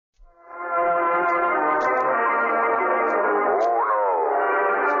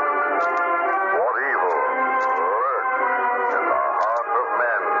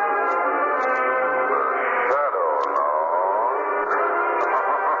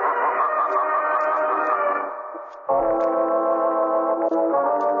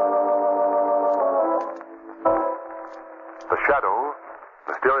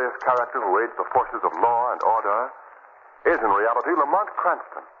forces of law and order is in reality Lamont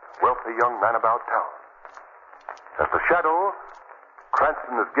Cranston, wealthy young man about town. As the shadow,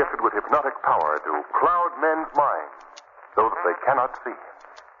 Cranston is gifted with hypnotic power to cloud men's minds so that they cannot see him.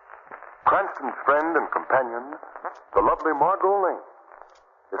 Cranston's friend and companion, the lovely Margot Lane,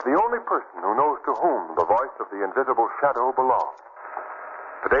 is the only person who knows to whom the voice of the invisible shadow belongs.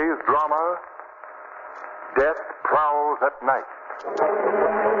 Today's drama, Death Prowls at Night.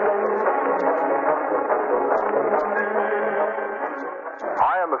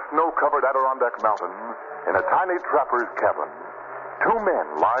 High on the snow-covered Adirondack Mountains, in a tiny trapper's cabin, two men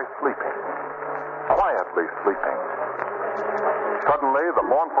lie sleeping, quietly sleeping. Suddenly, the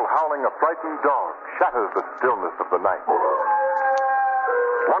mournful howling of frightened dogs shatters the stillness of the night.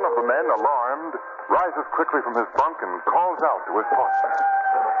 One of the men, alarmed, rises quickly from his bunk and calls out to his partner.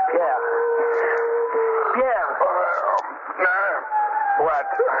 Pierre. Pierre. What?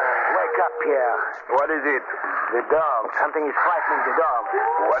 Wake up, Pierre. What is it? The dog. Something is frightening the dog.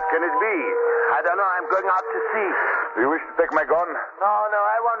 What can it be? I don't know. I'm going out to see. Do you wish to take my gun? No,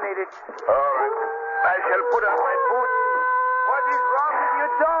 I won't need it. All right. I shall put on my boots. What is wrong with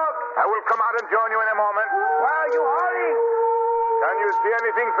your dog? I will come out and join you in a moment. Why are you howling? Can you see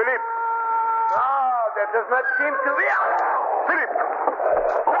anything, Philip? No, that does not seem to be. Philip!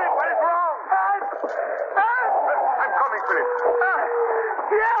 Philip, what is wrong? I'm coming, Philip.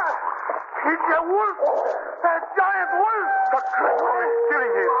 Yeah, it's a wolf. A giant wolf. But Cranston is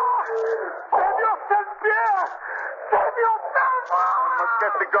killing him. Save yourself, Pierre. Save yourself. I must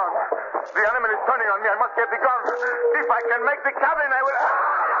get the gun. The animal is turning on me. I must get the gun. If I can make the cabin, I will...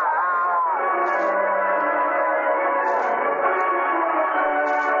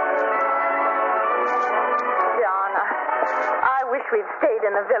 John, I wish we'd stayed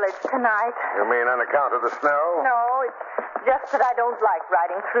in the village tonight. You mean on account of the snow? No, it's just that I don't like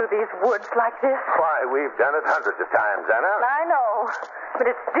riding through these woods like this. Why, we've done it hundreds of times, Anna. I know, but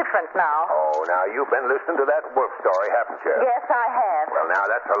it's different now. Oh, now you've been listening to that wolf story, haven't you? Yes, I have. Well, now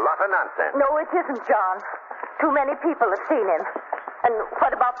that's a lot of nonsense. No, it isn't, John. Too many people have seen him. And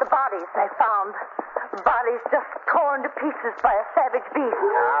what about the bodies they found? Bodies just torn to pieces by a savage beast.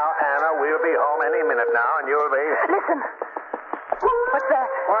 Now, Anna, we'll be home any minute now, and you'll be... Listen. What's that?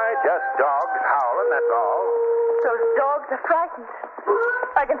 Why, just dogs howling, that's all. Those dogs are frightened.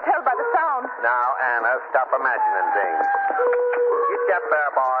 I can tell by the sound. Now, Anna, stop imagining things. You get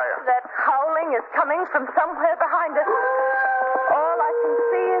there, boy. That howling is coming from somewhere behind us. All I can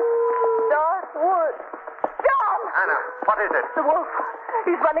see is dark woods. John! Anna, what is it? The wolf.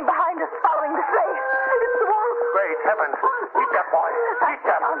 He's running behind us, following the trace. It's the wolf. Great heavens. Keep that boy. Keep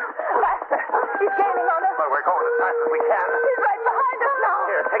that. Faster. He's gaining on us. Well, we're going as fast as we can. He's right behind us now.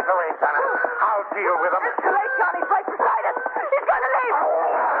 Here, take the reins, Anna. I'll deal with him. It's too late, John. He's right beside us. He's going to leave.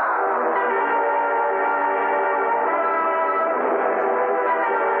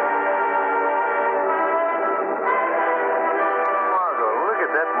 Margot, look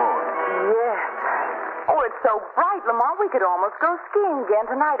at that moon. Yes. Oh, it's so bright, Lamont, we could almost go skiing again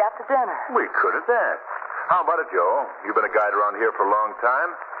tonight after dinner. We could at that. How about it, Joe? You've been a guide around here for a long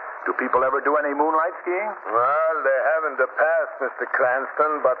time. Do people ever do any moonlight skiing? Well, they have in the past, Mr.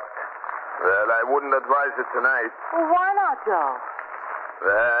 Cranston, but, well, I wouldn't advise it tonight. Well, why not, Joe?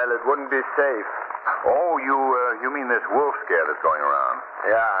 Well, it wouldn't be safe. Oh, you mean this wolf scare that's going around?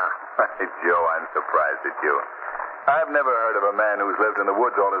 Yeah. Joe, I'm surprised at you. I've never heard of a man who's lived in the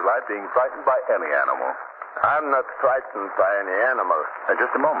woods all his life being frightened by any animal. I'm not frightened by any animal.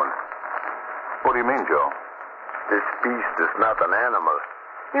 Just a moment. What do you mean, Joe? This beast is not an animal.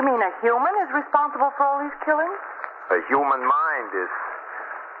 You mean a human is responsible for all these killings? A human mind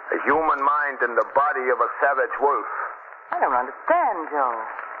in the body of a savage wolf. I don't understand, Joe.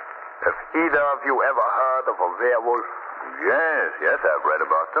 Have either of you ever heard of a werewolf? Yes, I've read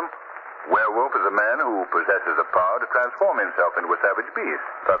about them. Werewolf is a man who possesses the power to transform himself into a savage beast.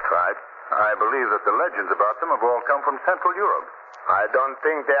 That's right. I believe that the legends about them have all come from Central Europe. I don't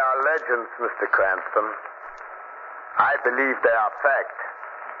think they are legends, Mr. Cranston. I believe they are fact.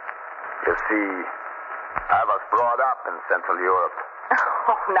 You see, I was brought up in Central Europe.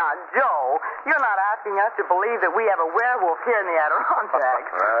 Oh, now, Joe, you're not asking us to believe that we have a werewolf here in the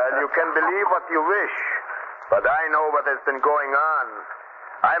Adirondacks. Well, you can believe what you wish, but I know what has been going on.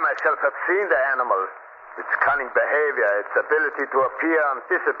 I myself have seen the animal. Its cunning behavior, its ability to appear and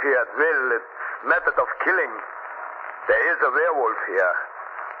disappear at will, its method of killing. There is a werewolf here.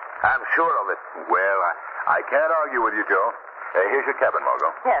 I'm sure of it. Well, I can't argue with you, Joe. Here's your cabin,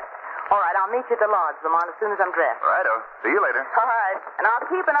 Margot. Yes. All right, I'll meet you at the lodge, Lamont, as soon as I'm dressed. Righto. See you later. All right. And I'll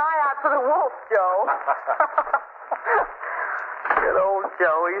keep an eye out for the wolf, Joe. Hello,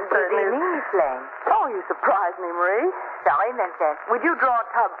 Joey. Good evening, Miss Lane. Oh, you surprised me, Marie. Sorry, mademoiselle. Would you draw a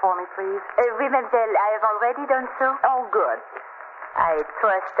tub for me, please? Oui, mademoiselle, I have already done so. Oh, good. I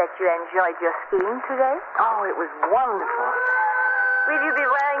trust that you enjoyed your skiing today. Oh, it was wonderful. Will you be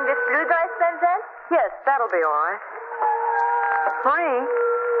wearing this blue dress, mademoiselle? Yes, that'll be all right. Marie,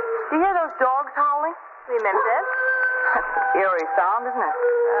 do you hear those dogs howling? Oui, mademoiselle. That's an eerie sound, isn't it?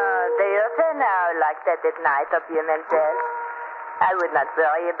 They often are like that at night up here, mademoiselle. I would not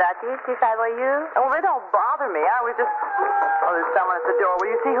worry about it if I were you. Oh, they don't bother me. I was just... Oh, there's someone at the door. Will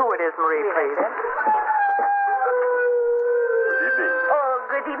you see who it is, Marie, please? Good evening. Oh,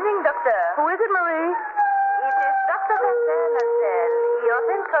 good evening, doctor. Who is it, Marie? It is Dr. Pastel, mademoiselle. He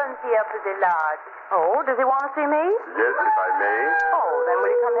often comes here to the lodge. Oh, does he want to see me? Yes, if I may. Oh, then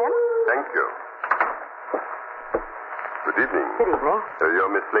will you come in? Thank you. Good evening. Good evening.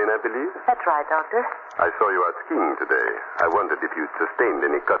 You're Miss Lane, I believe? That's right, Doctor. I saw you out skiing today. I wondered if you'd sustained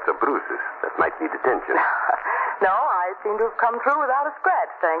any cuts or bruises that might need attention. No, I seem to have come through without a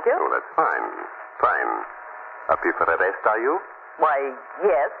scratch, thank you. Oh, that's fine. Fine. Up here for a rest, are you? Why,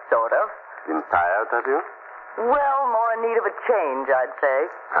 yes, sort of. Been tired, have you? Well, more in need of a change, I'd say.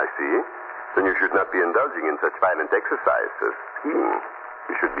 I see. Then you should not be indulging in such violent exercise as skiing.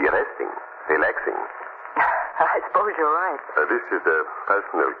 You should be resting, relaxing. I suppose you're right. This is a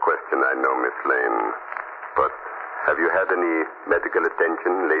personal question, I know, Miss Lane. But have you had any medical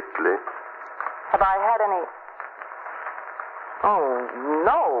attention lately? Have I had any... Oh,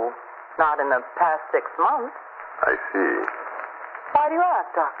 no. Not in the past 6 months. I see. Why do you ask,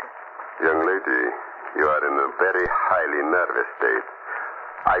 Doctor? Young lady, you are in a very highly nervous state.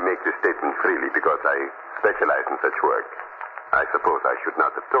 I make this statement freely because I specialize in such work. I suppose I should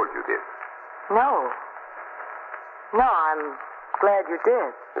not have told you this. No. No, I'm glad you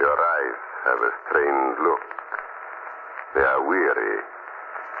did. Your eyes have a strained look. They are weary.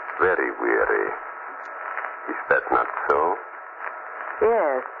 Very weary. Is that not so?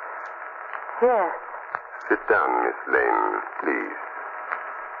 Yes. Yes. Sit down, Miss Lane, please.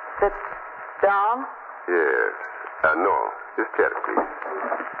 Sit down? Yes. No, this chair, please.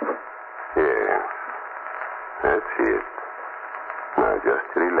 Yes. That's it. Now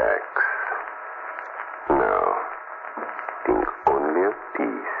just relax. Now, think only of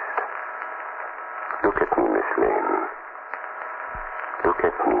peace. Look at me, Miss Lane. Look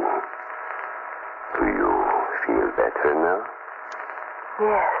at me. Do you feel better now?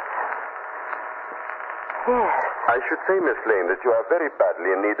 Yes. Yes. I should say, Miss Lane, that you are very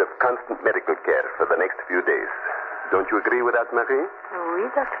badly in need of constant medical care for the next few days. Don't you agree with that, Marie? Oui,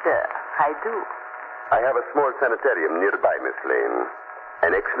 Doctor. I do. I have a small sanitarium nearby, Miss Lane.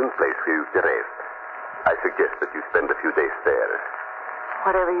 An excellent place for you to rest. I suggest that you spend a few days there.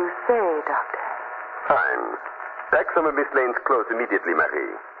 Whatever you say, Doctor. Fine. Pack some of Miss Lane's clothes immediately,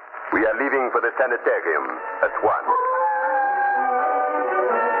 Marie. We are leaving for the sanitarium at once.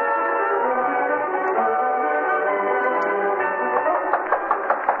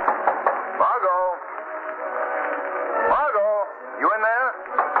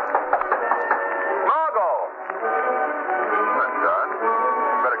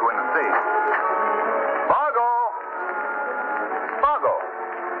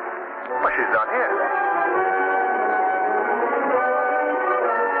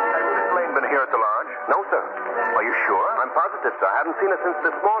 I haven't seen her since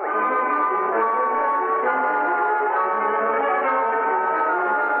this morning.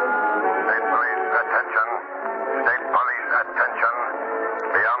 State police, attention. State police, attention.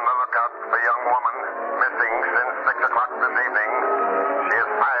 Be on the lookout for young woman missing since 6 o'clock this evening. She is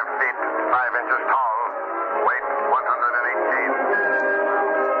 5 feet, 5 inches tall. Weight 118.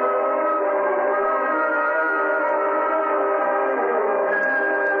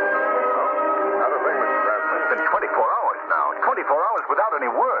 Without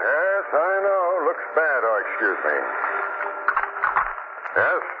any word. Yes, I know. Looks bad. Oh, excuse me.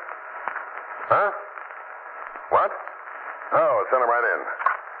 Yes? Huh? What? Oh, send him right in.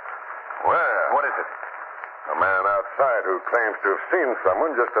 Where? What is it? A man outside who claims to have seen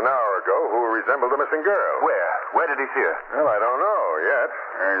someone just an hour ago who resembled the missing girl. Where? Where did he see her? Well, I don't know yet.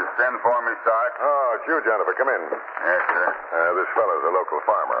 Send for me, Sarge. Oh, it's you, Jennifer. Come in. Yes, sir. This fellow's a local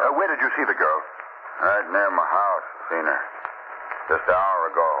farmer. Where did you see the girl? Right near my house. Seen her. Just an hour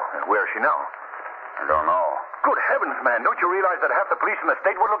ago. Where is she now? I don't know. Good heavens, man. Don't you realize that half the police in the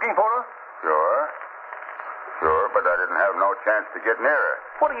state were looking for her? Sure, but I didn't have no chance to get near her.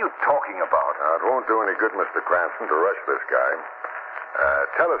 What are you talking about? It won't do any good, Mr. Cranston, to rush this guy.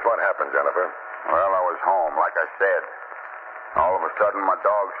 Tell us what happened, Jennifer. Well, I was home, like I said. All of of a sudden, my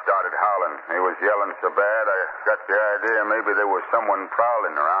dog started howling. He was yelling so bad, I got the idea maybe there was someone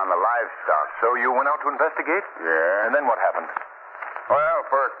prowling around the livestock. So you went out to investigate? Yeah. And then what happened? Well,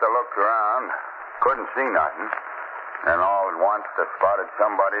 first I looked around. Couldn't see nothing. And all at once I spotted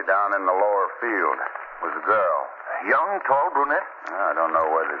somebody down in the lower field. It was a girl. Young, tall, brunette? I don't know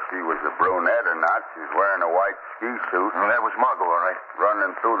whether she was a brunette or not. She's wearing a white ski suit. Well, that was Margot, all right.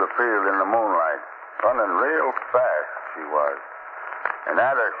 Running through the field in the moonlight. Running real fast, she was. And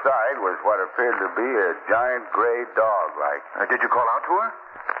at her side was what appeared to be a giant gray dog, like. Did you call out to her?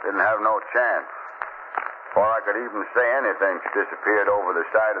 Didn't have no chance. Before I could even say anything, she disappeared over the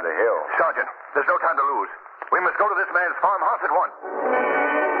side of the hill. Sergeant, there's no time to lose. We must go to this man's farmhouse at once.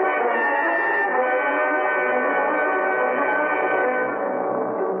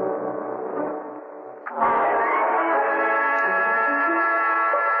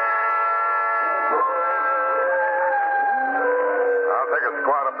 I'll take a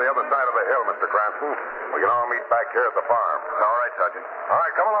squat up the other side of the hill, Mr. Cranston. We can all meet back here at the farm. All right, Sergeant. All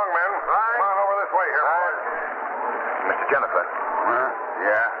right, come along, men. Come on over this way here, boys. Mr. Jennifer, Huh?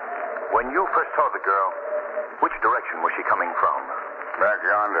 Yeah? when you first saw the girl, which direction was she coming from? Back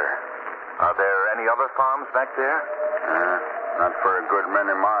yonder. Are there any other farms back there? Not for a good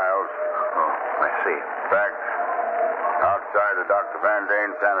many miles. Oh, I see. In fact, outside of Dr. Van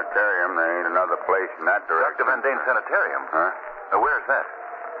Dane's sanitarium, there ain't another place in that direction. Dr. Van Dane's sanitarium? Huh? Where's that?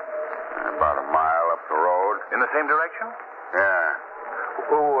 About a mile up the road. In the same direction? Yeah.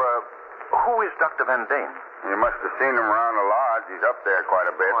 Who is Dr. Van Dane? You must have seen him around the lodge. He's up there quite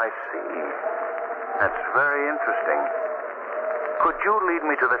a bit. Oh, I see. That's very interesting. Could you lead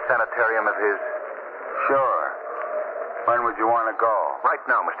me to the sanitarium of his? Sure. When would you want to go? Right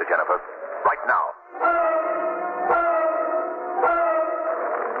now, Mr. Jennifer. Right now.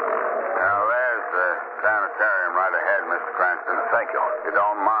 Now, there's the sanitarium right ahead, Mr. Cranston. Thank you. If you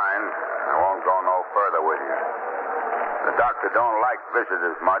don't mind, I won't go no further with you. The doctor don't like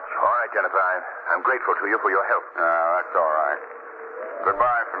visitors much. All right, Jennifer. I'm grateful to you for your help. That's all right.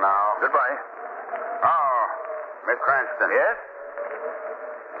 Goodbye for now. Goodbye. Oh, Miss Cranston. Yes?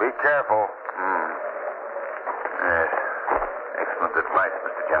 Be careful. Yes. Excellent advice,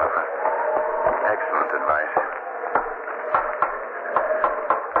 Mr. Jennifer. Excellent advice.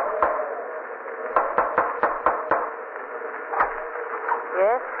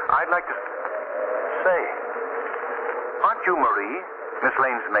 Yes? I'd like to say, aren't you Marie, Miss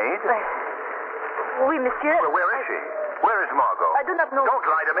Lane's maid? Oui, monsieur. Well, where is she? Where is Margot? I do not know. Don't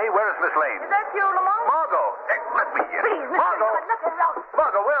lie to me. Where is Miss Lane? Is that you, Lamont? Margot! Hey, let me in. Please, Mr. Margot! Let me out.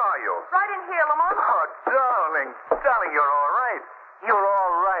 Margot, where are you? Right in here, Lamont. Oh, darling. Darling, you're all right. You're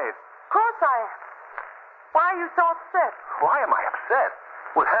all right. Of course I am. Why are you so upset? Why am I upset?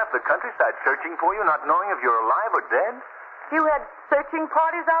 With half the countryside searching for you, not knowing if you're alive or dead? You had searching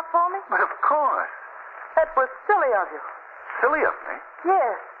parties out for me? But of course. That was silly of you. Silly of me.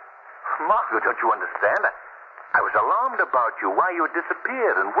 Yes. Margot, don't you understand? I was alarmed about you, why you had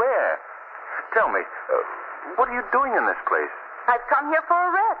disappeared and where. Tell me, what are you doing in this place? I've come here for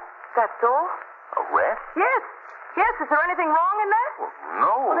a rest. That's all. A rest? Yes. Yes. Is there anything wrong in that? Well,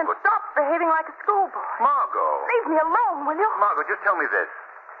 no, Well, then but... stop behaving like a schoolboy. Margot. Leave me alone, will you? Margot, just tell me this.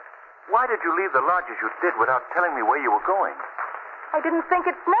 Why did you leave the lodge as you did without telling me where you were going? I didn't think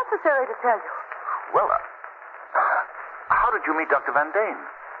it's necessary to tell you. Well, how did you meet Dr. Van Dane?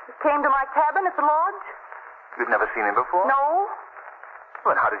 He came to my cabin at the lodge. You'd never seen him before? No,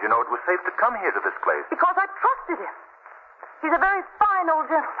 Well, how did you know it was safe to come here to this place? because I trusted him. He's a very fine old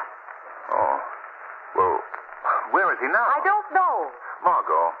gentleman. Oh. Well, where is he now? I don't know.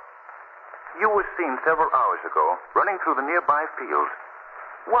 Margot, you were seen several hours ago running through the nearby fields.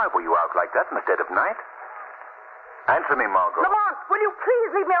 Why were you out like that in the dead of night? Answer me, Margot. Lamont, will you please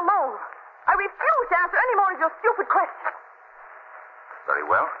leave me alone? I refuse to answer any more of your stupid questions. Very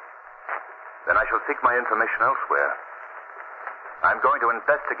well. Then I shall seek my information elsewhere. I'm going to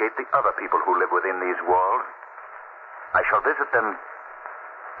investigate the other people who live within these walls. I shall visit them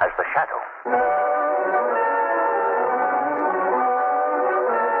as the Shadow.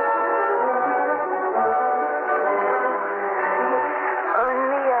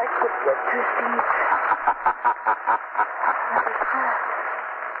 Only I could get to sleep.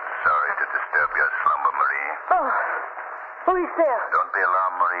 Sorry to disturb your slumber, Marie. Oh, who is there? Don't be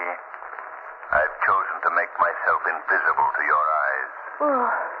alarmed, Marie. I've chosen to make myself invisible to your eyes. Oh,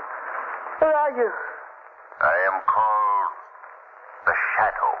 where are you? I am called the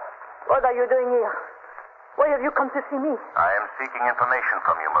Shadow. What are you doing here? Why have you come to see me? I am seeking information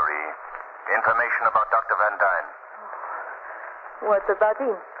from you, Marie. Information about Dr. Van Dyne. What about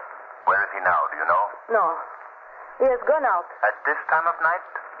him? Where is he now, do you know? No. He has gone out. At this time of night?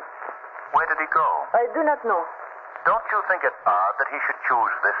 Where did he go? I do not know. Don't you think it odd that he should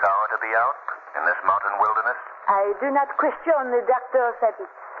choose this hour to be out in this mountain wilderness? I do not question the doctor's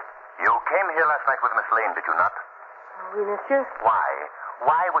habits. You came here last night with Miss Lane, did you not? Oui, monsieur. Why?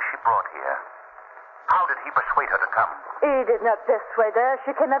 Why was she brought here? How did he persuade her to come? He did not persuade her.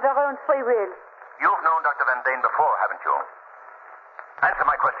 She came of her own free will. You've known Dr. Van Dane before, haven't you? Answer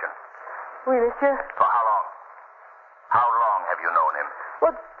my question. Oui, monsieur. For how long? How long have you known him?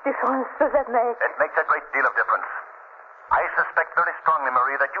 What difference does that make? It makes a great deal of difference. I suspect very strongly,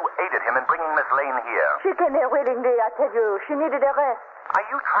 Marie, that you aided him in bringing Miss Lane here. She came here willingly, I tell you. She needed a rest. Are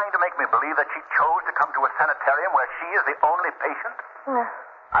you trying to make me believe that she chose to come to a sanitarium where she is the only patient?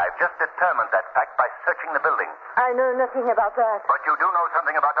 I've just determined that fact by searching the building. I know nothing about that. But you do know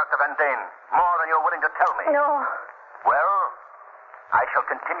something about Dr. Van Dane. More than you're willing to tell me. No. Well, I shall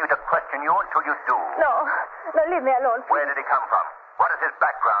continue to question you until you do. No. No, leave me alone. Where did he come from? What is his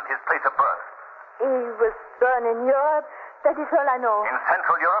background, his place of birth? He was born in Europe. That is all I know. In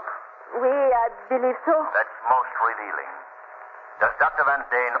Central Europe? Oui, I believe so. That's most revealing. Does Dr. Van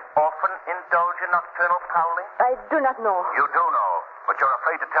Dane often indulge in nocturnal prowling? I do not know. You do know, but you're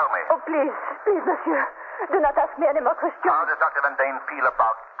afraid to tell me. Oh, please, monsieur. Do not ask me any more questions. How does Dr. Van Dane feel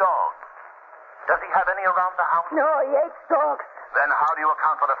about dogs? Does he have any around the house? No, he hates dogs. Then how do you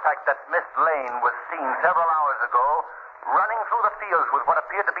account for the fact that Miss Lane was seen several hours ago running through the fields with what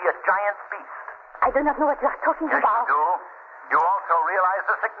appeared to be a giant beast? I do not know what you are talking Yes, about. you do. You also realize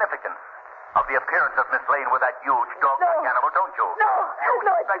the significance of the appearance of Miss Lane with that huge dog-like animal, don't you? No, You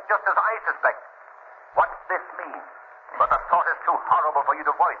no. suspect just as I suspect. What's this mean? But the thought is too horrible for you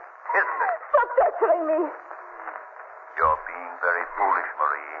to voice, isn't it? Stop torturing me. You're being very foolish,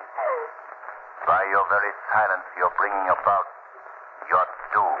 Marie. By your very silence, you're bringing about your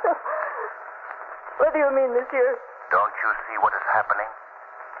doom. What do you mean, monsieur? Don't you see what is happening?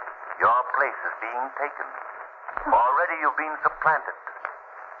 Your place is being taken. Already you've been supplanted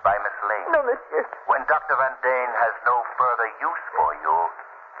by Miss Lane. No, monsieur. When Dr. Van Dane has no further use for you,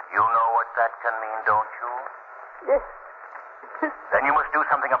 you know what that can mean, don't you? Yes. Then you must do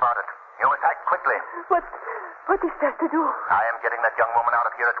something about it. You must act quickly. What is that to do? I am getting that young woman out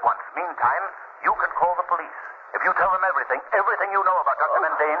of here at once. Meantime, you can call the police. If you tell them everything you know about Dr.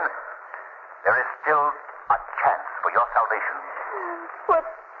 Van Dane, there is still a chance for your salvation. What?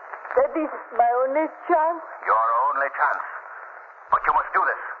 That is my only chance? Your only chance. But you must do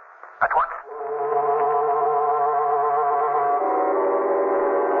this at once.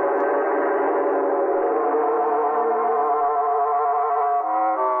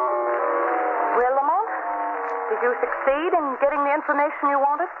 Well, Lamont, did you succeed in getting the information you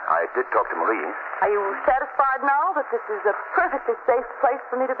wanted? I did talk to Marie. Are you satisfied now that this is a perfectly safe place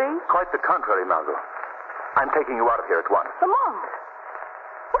for me to be? Quite the contrary, Margot. I'm taking you out of here at once. Lamont,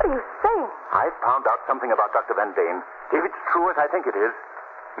 what are you saying? I've found out something about Dr. Van Dane. If it's true as I think it is,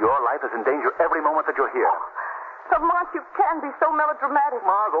 your life is in danger every moment that you're here. Oh, Lamont, you can be so melodramatic.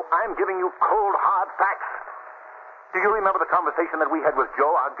 Margot, I'm giving you cold, hard facts. Do you remember the conversation that we had with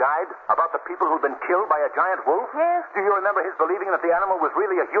Joe, our guide, about the people who'd been killed by a giant wolf? Yes. Do you remember his believing that the animal was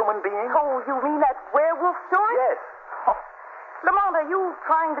really a human being? Oh, you mean that werewolf story? Yes. Oh. Lamont, are you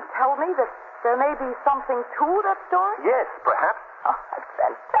trying to tell me that there may be something to that story? Yes, perhaps. Oh, that's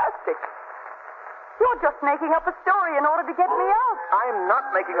fantastic. You're just making up a story in order to get me out. I'm not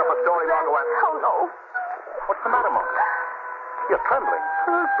making up a story, Margot. Oh, no. What's the matter, Margot? You're trembling.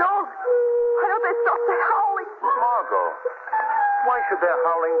 Those dogs. Why don't they stop their howling? Margot, why should their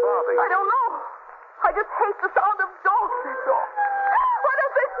howling bother you? I don't know. I just hate the sound of dogs. Why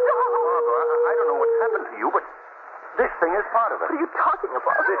don't they stop? Margot, I don't know what's happened to you, but this thing is part of it. What are you talking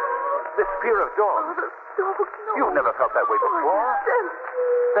about? This fear of Oh, dogs. the dogs, no. You've never felt that way before.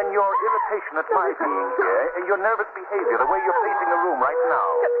 Then your irritation at my being here and your nervous behavior, the way you're pacing the room right now.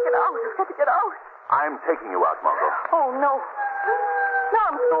 I've got to get out. I've got to get out. I'm taking you out, Margot. Oh, no. Now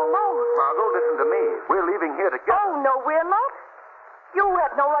I'm so alone. Margot, listen to me. We're leaving here together. Oh, no, we're not. You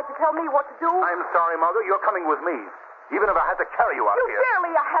have no right to tell me what to do. I'm sorry, Margot. You're coming with me. Even if I had to carry you out You here. dare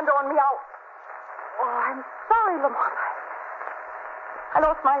lay a hand on me. Oh, I'm sorry, Lamont. I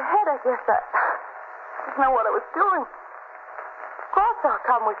lost my head, I guess. I didn't know what I was doing. Of course I'll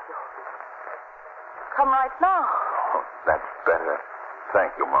come with you. Come right now. Oh, that's better.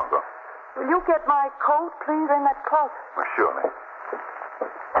 Thank you, Margot. Will you get my coat, please, in that closet? Well, surely.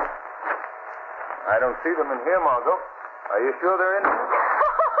 I don't see them in here, Margot. Are you sure they're in?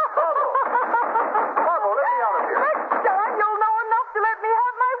 Margot! Margot, let me out of here. Next time you'll know enough to let me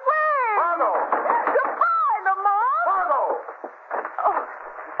have my way. Margot! Goodbye, Lamont. Margot! Oh.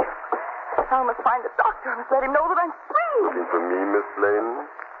 I must find the doctor. I must let him know that I'm free. Looking for me, Miss Lane?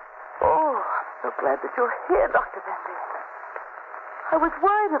 Oh, I'm so glad that you're here, Dr. Van Dane. I was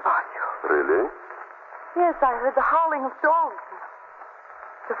worried about you. Really? Yes, I heard the howling of dogs.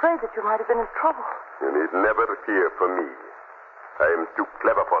 I was afraid that you might have been in trouble. You need never fear for me. I am too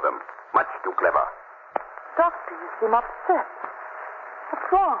clever for them. Much too clever. Doctor, you seem upset. What's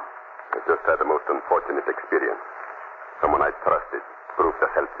wrong? I just had the most unfortunate experience. Someone I trusted proved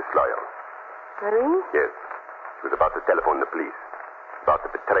herself disloyal. Marie? Yes. She was about to telephone the police. About to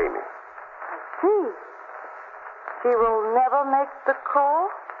betray me. I see. She will never make the call?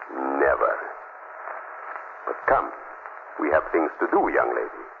 Never. But come. We have things to do, young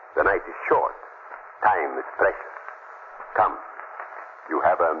lady. The night is short. Time is precious. Come. You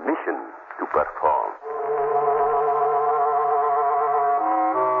have a mission to perform.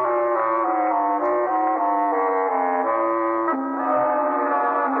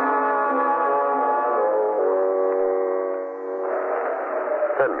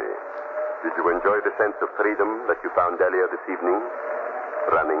 Tell me, did you enjoy the sense of freedom that you found earlier this evening?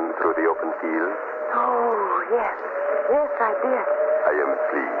 Running through the open field? Oh, yes. Yes, I did. I am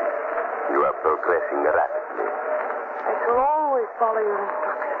pleased. You are progressing rapidly. I shall always follow your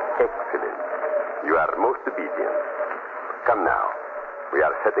instructions. Excellent. You are most obedient. Come now. We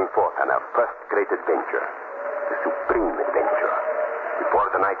are setting forth on our first great adventure. The supreme adventure. Before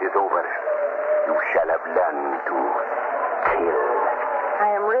the night is over, you shall have learned to kill. I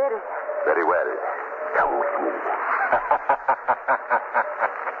am ready. Very well. Come with me.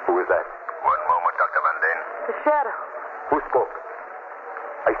 Who is that? One moment, Dr. Van Dane. The shadow. Who spoke?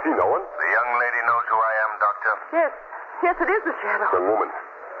 I see no one. The young lady knows who I am, Doctor. Yes. Yes, it is the shadow. Young woman,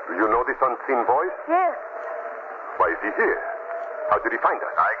 do you know this unseen voice? Yes. Why is he here? How did he find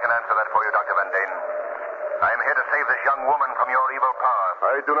us? I can answer that for you, Dr. Van Dane. I am here to save this young woman from your evil power.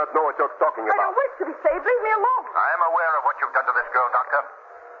 I do not know what you're talking I about. don't wish to be saved. Leave me alone. I am aware of what you've done to this girl, Doctor.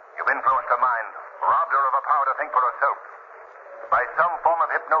 You've influenced her mind, robbed her of a power to think for herself. By some form of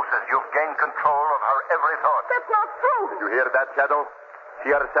hypnosis, you've gained control of her every thought. That's not true. Did you hear that, Shadow?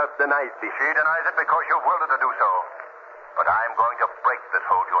 She herself denies this. She denies it because you've willed her to do so. But I'm going to break this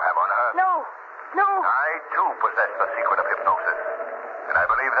hold you have on her. No. No. I, too, possess the secret of hypnosis. And I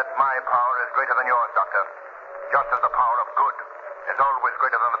believe that my power is greater than yours, Doctor. Just as the power of good is always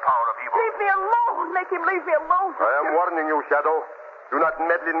greater than the power of evil. Leave me alone. Make him leave me alone. I am warning you, Shadow. Do not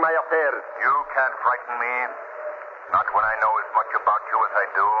meddle in my affairs. You can't frighten me. Not when I know as much about you as I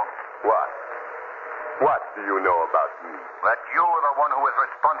do. What? What do you know about me? That you are the one who is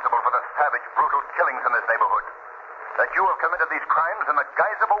responsible for the savage, brutal killings in this neighborhood. That you have committed these crimes in the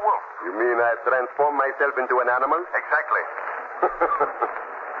guise of a wolf. You mean I've transformed myself into an animal? Exactly.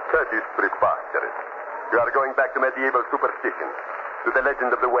 That is preposterous. You are going back to medieval superstition, to the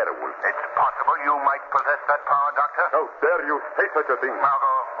legend of the werewolf. It's possible you might possess that power, Doctor. How dare you say such a thing?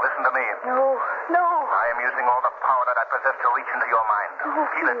 Margot, listen to me. No. No. I am using all the power that I possess to reach into your mind. Oh,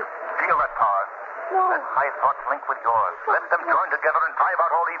 Feel it. please. Feel that power. No. Let my thoughts link with yours. Let them join together and drive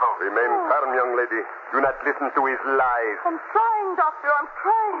out all evil. Remain firm, young lady. Do not listen to his lies. I'm trying, Doctor. I'm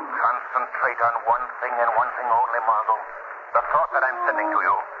trying. Concentrate on one thing and one thing only, Margot. The thought that I'm sending to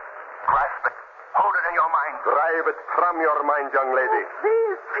you. Grasp it. Hold it in your mind. Drive it from your mind, young lady. Oh,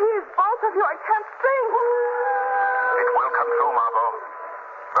 please, please, both of you. I can't think. It will come true, Margot.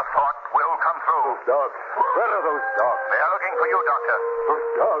 The thought will come true. Those dogs. Where are those dogs? They are looking for you, Doctor. Those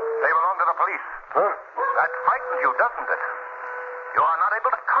dogs? They belong to the police. Huh? That frightens you, doesn't it? You are not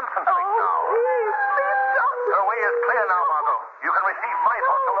able to concentrate Oh, now. please, please, Doctor. The way is clear now, Margot. You can receive my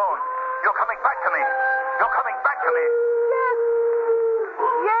thoughts alone. You're coming back to me. You're coming back to me. Yes.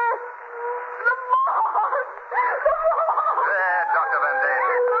 Yes. Lamont. There, Dr. Van Dane.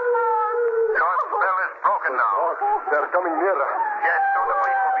 Your spell is broken now. Dogs. They're coming nearer. Yes, so the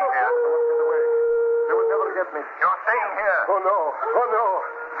police will be here. Get away. They will never get me. You're staying here. Oh, no. Oh, no.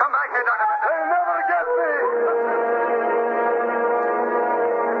 Come back here, Dr. Van Dane. They'll never get me.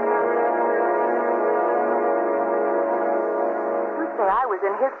 You say I was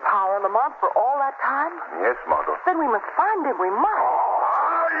in his power, Lamont, for all that time? Yes, Margot. Then we must find him. We must.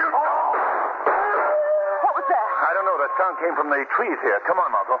 What was that? I don't know. That sound came from the trees here. Come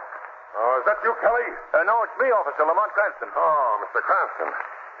on, Margot. Oh, is that you, Kelly? No, it's me, Officer Lamont Cranston. Oh, Mr. Cranston.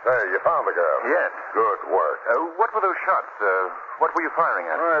 Say, you found the girl. Yes. Good work. What were those shots? What were you firing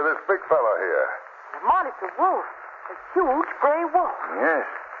at? Why, this big fella here. Lamont, it's a wolf. A huge gray wolf. Yes.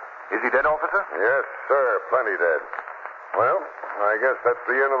 Is he dead, officer? Yes, sir. Plenty dead. Well, I guess that's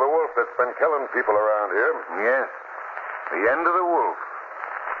the end of the wolf that's been killing people around here. Yes. The end of the wolf.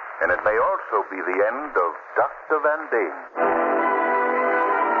 And it may also be the end of Dr. Van Dane.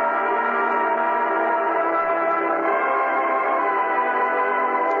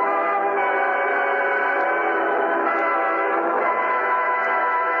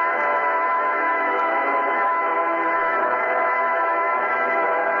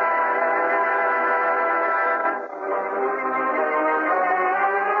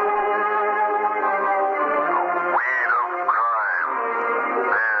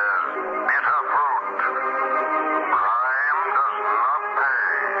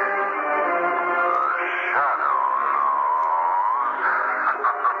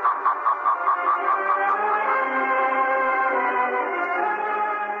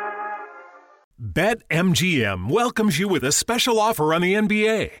 BetMGM welcomes you with a special offer on the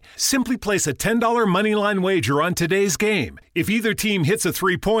NBA. Simply place a $10 moneyline wager on today's game. If either team hits a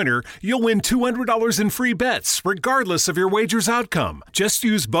three-pointer, you'll win $200 in free bets, regardless of your wager's outcome. Just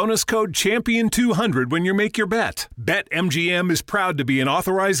use bonus code CHAMPION200 when you make your bet. BetMGM is proud to be an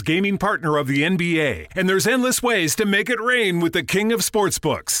authorized gaming partner of the NBA, and there's endless ways to make it rain with the king of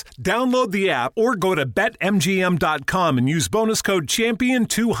sportsbooks. Download the app or go to BetMGM.com and use bonus code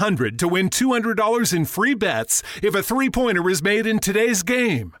CHAMPION200 to win $200 in free bets if a three-pointer is made in today's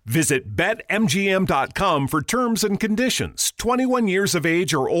game. Visit BetMGM.com for terms and conditions. 21 years of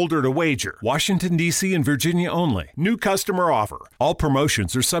age or older to wager. Washington, D.C. and Virginia only. New customer offer. All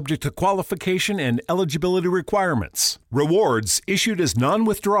promotions are subject to qualification and eligibility requirements. Rewards issued as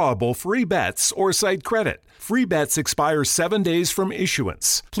non-withdrawable free bets or site credit. Free bets expire 7 days from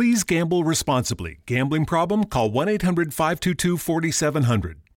issuance. Please gamble responsibly. Gambling problem? Call 1-800-522-4700.